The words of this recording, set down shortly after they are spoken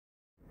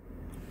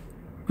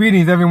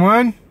Greetings,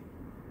 everyone.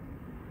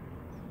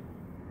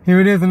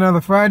 Here it is, another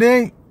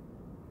Friday.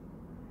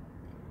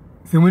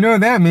 So we know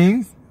what that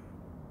means.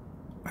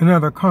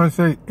 Another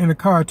concert in a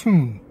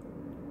cartoon.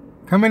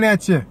 Coming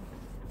at you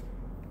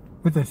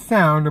with the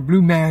sound of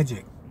blue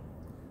magic.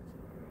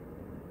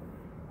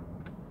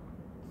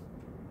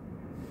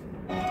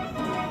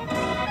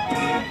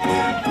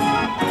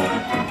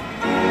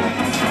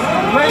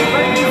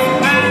 Ladies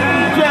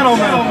and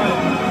gentlemen,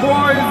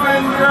 boys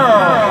and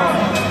girls,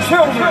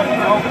 children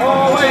of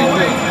all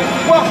ages,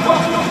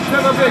 welcome to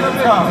the big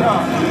top.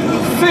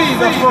 See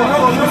the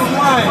ferocious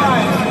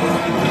lion,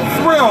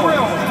 thrill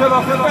to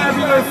the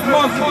fabulous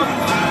monkey,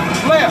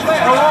 laugh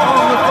along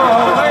with the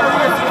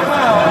hilarious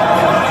clown.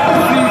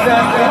 See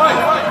that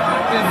life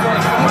is a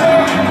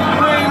spring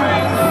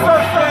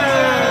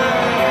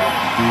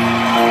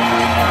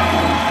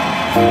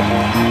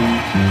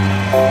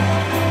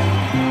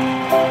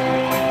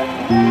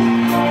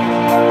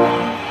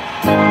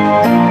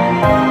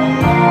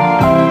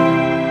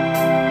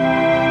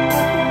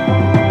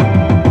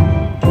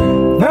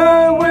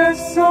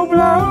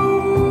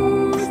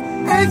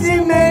as he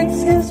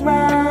makes his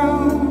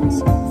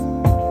rounds,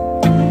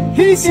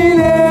 he's in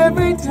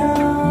every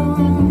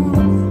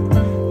town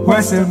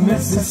west of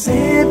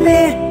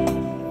Mississippi.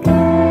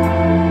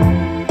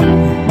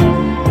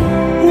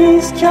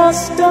 He's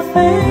just a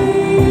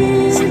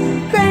face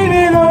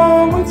painted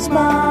on with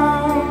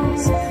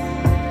smiles,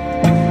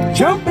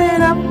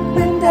 jumping up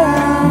and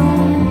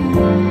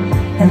down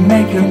and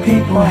making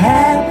people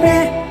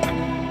happy.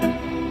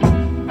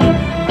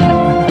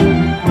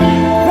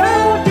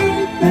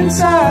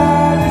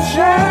 Inside the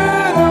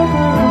shadows,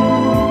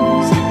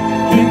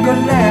 he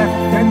could laugh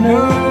and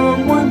no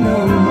one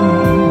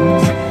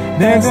knows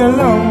there's a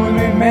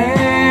lonely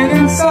man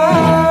inside.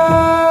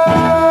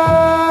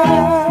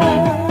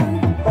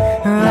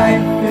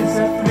 Life is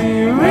a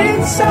three-ring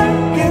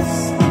circus,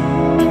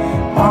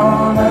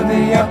 all of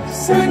the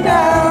ups and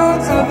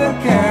downs of the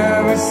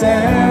carousel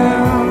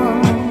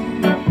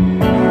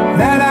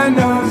that I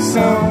know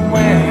so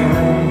well.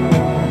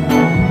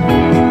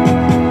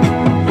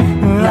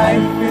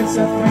 It's a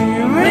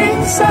three-ring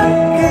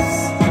circus,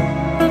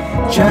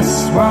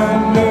 just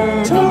one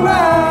little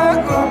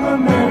ride on the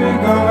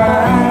merry-go-round,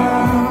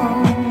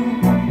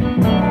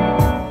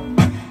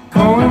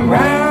 going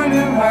round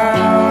and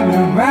round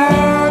and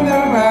round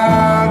and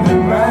round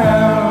and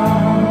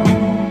round.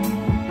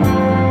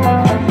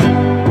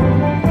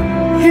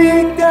 He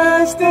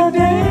does the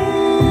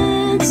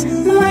dance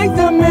like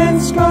the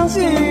minstrels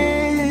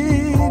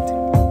did,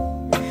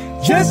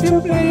 just to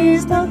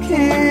please the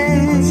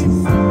kids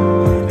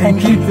and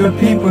keep the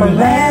people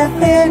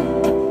laughing.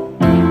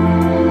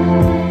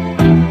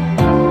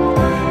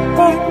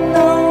 But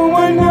no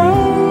one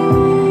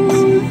knows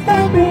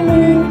that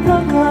beneath the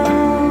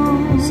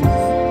clothes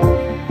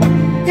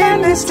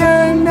in this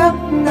stand-up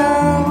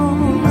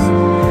nose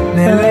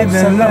there lives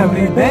a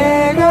lovely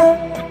beggar.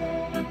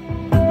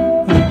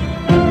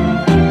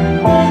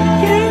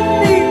 He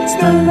needs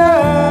the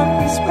love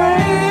he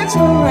spreads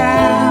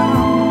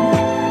around,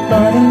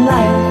 but in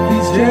life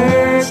he's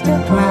just a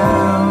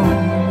clown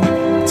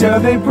till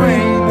they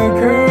bring the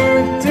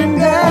curtain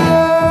down.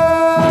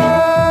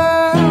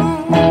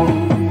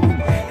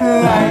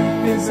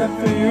 Life is a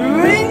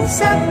three-ring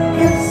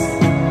circus,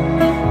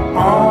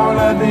 all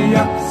of the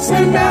ups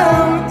and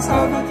downs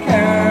of the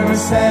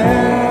carousel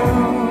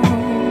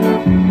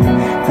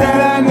that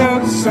I know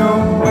so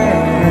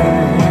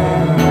well.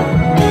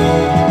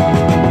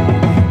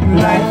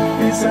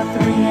 Life is a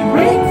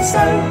three-ring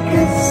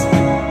circus,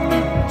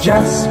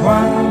 just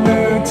one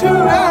little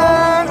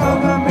ride on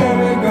the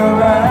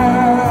merry-go-round.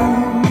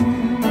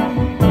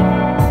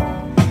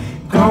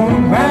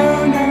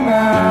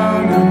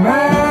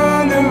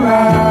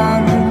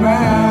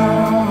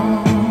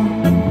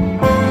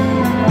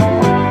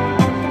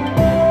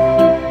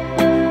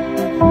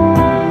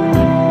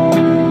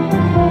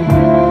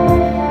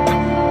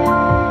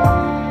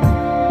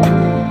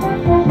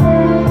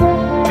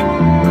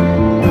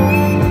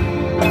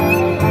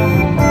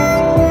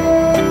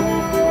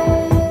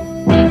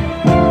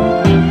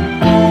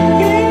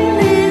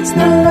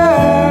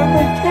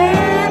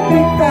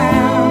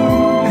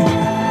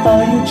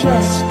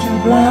 Just too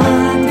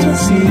blind to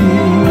see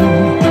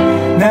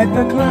that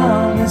the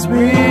clown is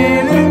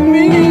really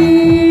me.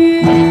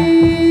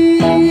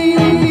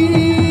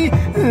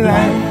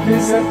 Life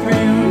is a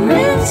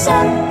three-ring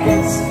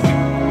circus,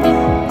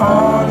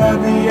 all of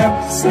the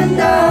ups and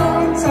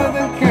downs of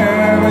the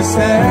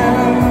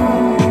carousel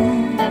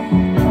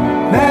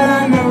that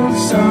I know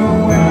so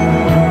well.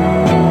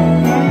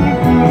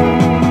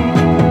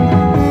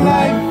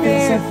 Life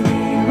is a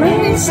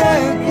three-ring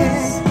circus,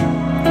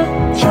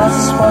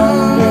 just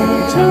one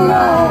little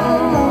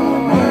ride on the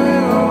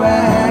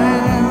merry-go-round,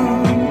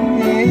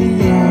 yeah,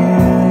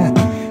 yeah.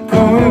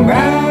 Going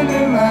round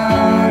and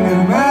round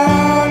and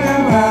round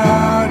and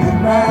round and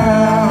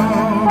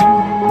round.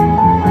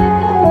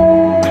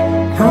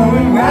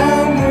 Going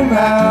round and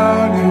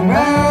round and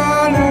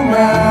round and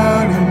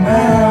round and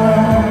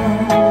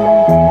round.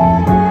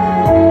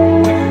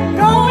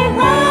 Going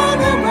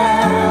round and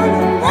round.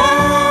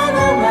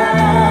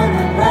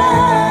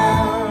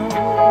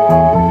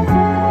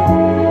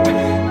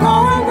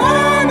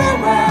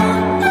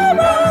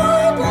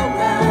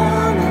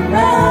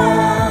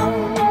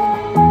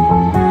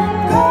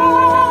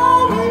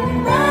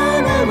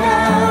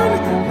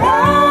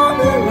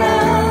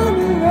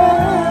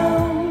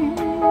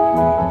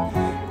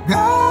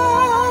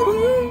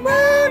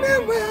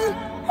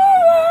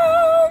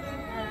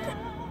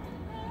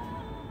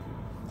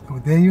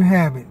 Well, there you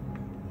have it.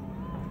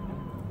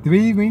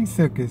 3-Ring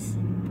Circus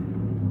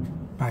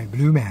by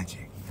Blue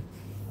Magic.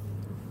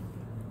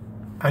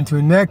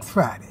 Until next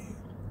Friday,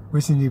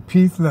 wishing you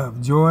peace,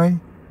 love, joy,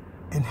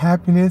 and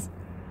happiness.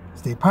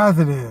 Stay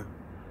positive,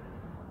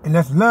 and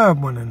let's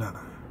love one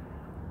another.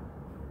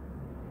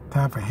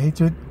 Time for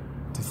hatred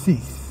to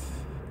cease.